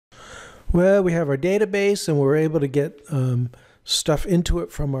Well, we have our database and we're able to get stuff into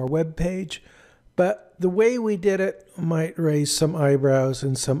it from our web page. But the way we did it might raise some eyebrows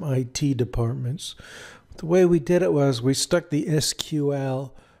in some IT departments. The way we did it was we stuck the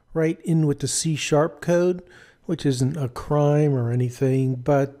SQL right in with the C# code, which isn't a crime or anything,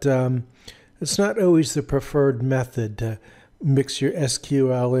 but it's not always the preferred method to mix your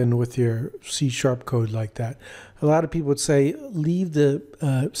SQL in with your C# code like that. A lot of people would say leave the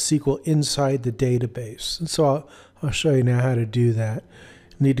SQL inside the database. And so I'll show you now how to do that.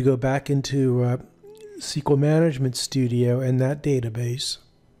 You need to go back into SQL Management Studio and that database.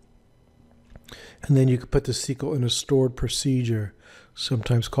 And then you can put the SQL in a stored procedure,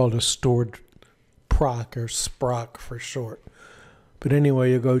 sometimes called a stored proc or SPROC for short. But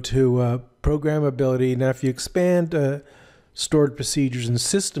anyway, you go to programmability. Now, if you expand stored procedures and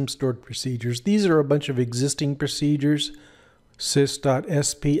system stored procedures, these are a bunch of existing procedures.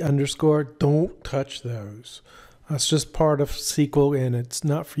 sys.sp_, don't touch those. That's just part of SQL and it's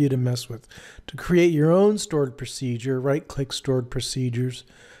not for you to mess with. To create your own stored procedure, right-click stored procedures,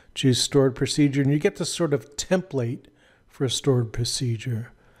 choose stored procedure, and you get this sort of template for a stored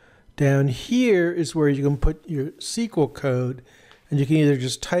procedure. Down here is where you can put your SQL code, and you can either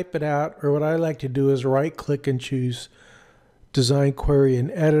just type it out, or what I like to do is right-click and choose Design Query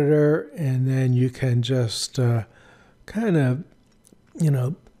and Editor, and then you can just kind of,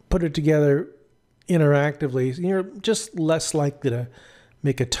 put it together interactively. You're just less likely to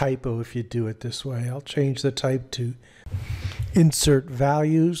make a typo if you do it this way. I'll change the type to insert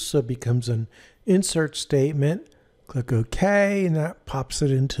values, so it becomes an insert statement. Click OK, and that pops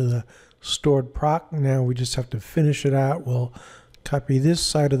it into the stored proc. Now we just have to finish it out. We'll copy this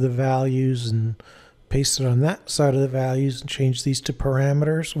side of the values and paste it on that side of the values and change these to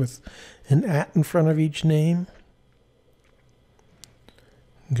parameters with an @ in front of each name.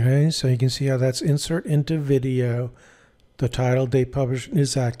 Okay, so you can see how that's insert into video. The title, date published,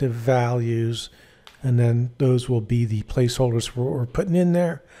 is active, values, and then those will be the placeholders for what we're putting in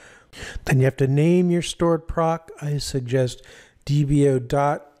there. Then you have to name your stored proc. I suggest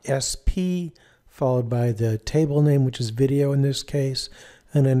dbo.sp followed by the table name, which is video in this case,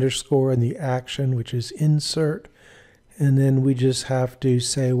 an underscore and the action, which is insert. And then we just have to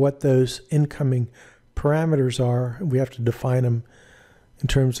say what those incoming parameters are. We have to define them in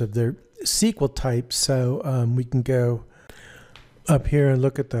terms of their SQL type. So we can go up here and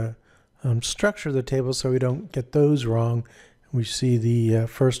look at the structure of the table so we don't get those wrong. We see the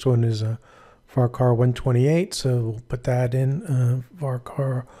first one is a varchar 128, so we'll put that in,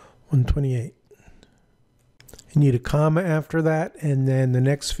 varchar 128. You need a comma after that, and then the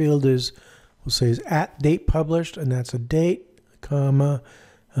next field is, we'll say, is @date published, and that's a date, comma,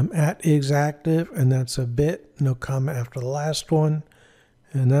 @is active, and that's a bit, no comma after the last one,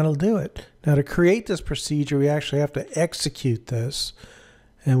 and that'll do it. Now to create this procedure, we actually have to execute this,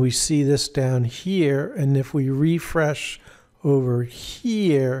 and we see this down here, and if we refresh over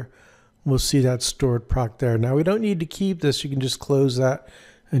here, we'll see that stored proc there. Now we don't need to keep this. You can just close that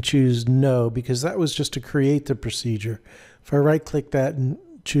and choose no, because that was just to create the procedure. If I right click that and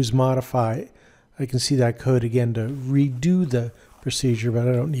choose modify, I can see that code again to redo the procedure, but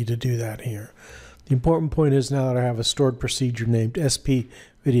I don't need to do that here. The important point is now that I have a stored procedure named SP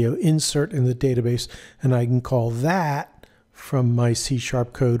video insert in the database, and I can call that from my C#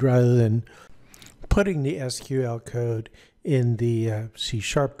 code rather than putting the SQL code in the C#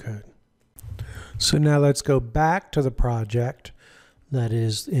 code. So now let's go back to the project that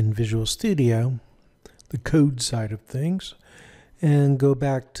is in Visual Studio, the code side of things, and go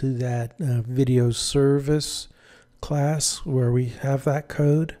back to that video service class where we have that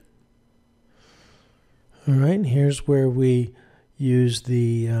code. All right, here's where we use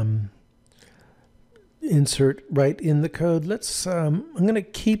the insert right in the code. Let's I'm going to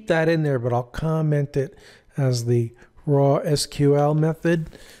keep that in there, but I'll comment it as the raw SQL method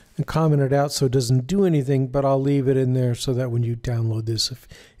and comment it out so it doesn't do anything, but I'll leave it in there so that when you download this,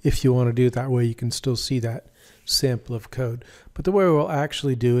 if you want to do it that way, you can still see that sample of code. But the way we'll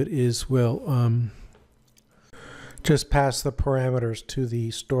actually do it is we'll just pass the parameters to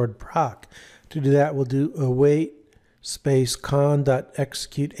the stored proc. To do that, we'll do await space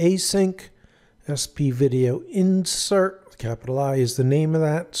con.execute async sp video insert, capital I is the name of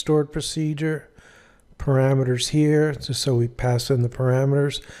that stored procedure, parameters here, just so we pass in the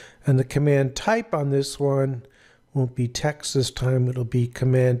parameters, and the command type on this one won't be text this time, it'll be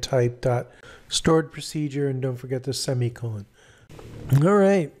command type dot stored procedure, and don't forget the semicolon. All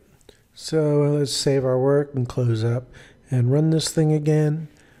right, so let's save our work and close up and run this thing again,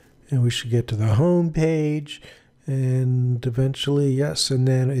 and we should get to the home page, And eventually, yes, and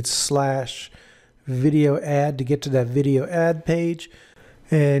then it's slash video ad to get to that video ad page.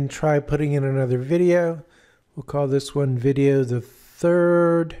 And try putting in another video. We'll call this one video the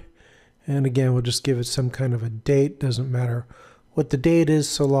 3rd. And again, we'll just give it some kind of a date. Doesn't matter what the date is,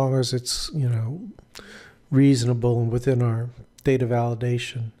 so long as it's, reasonable and within our data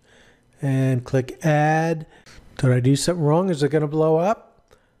validation. And click add. Did I do something wrong? Is it going to blow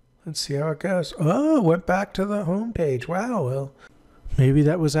up? Let's see how it goes. Oh, it went back to the home page. Wow, well, maybe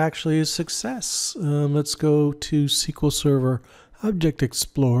that was actually a success. Let's go to SQL Server Object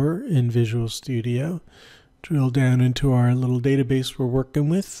Explorer in Visual Studio. Drill down into our little database we're working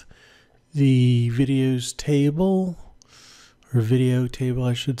with. The videos table, or video table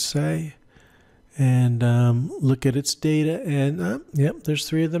I should say. And look at its data, and yep, there's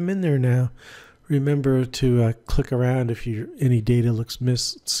 3 of them in there now. Remember to click around if any data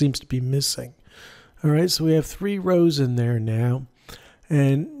seems to be missing. All right, so we have 3 rows in there now,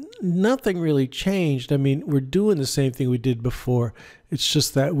 and nothing really changed. I mean, we're doing the same thing we did before. It's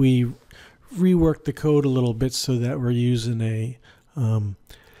just that we reworked the code a little bit so that we're using a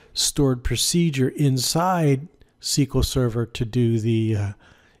stored procedure inside SQL Server to do the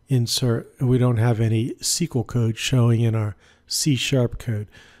insert. We don't have any SQL code showing in our C# code.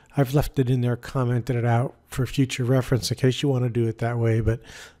 I've left it in there, commented it out for future reference in case you want to do it that way, but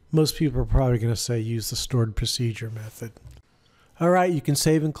most people are probably going to say use the stored procedure method. All right, you can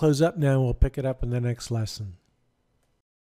save and close up now. We'll pick it up in the next lesson.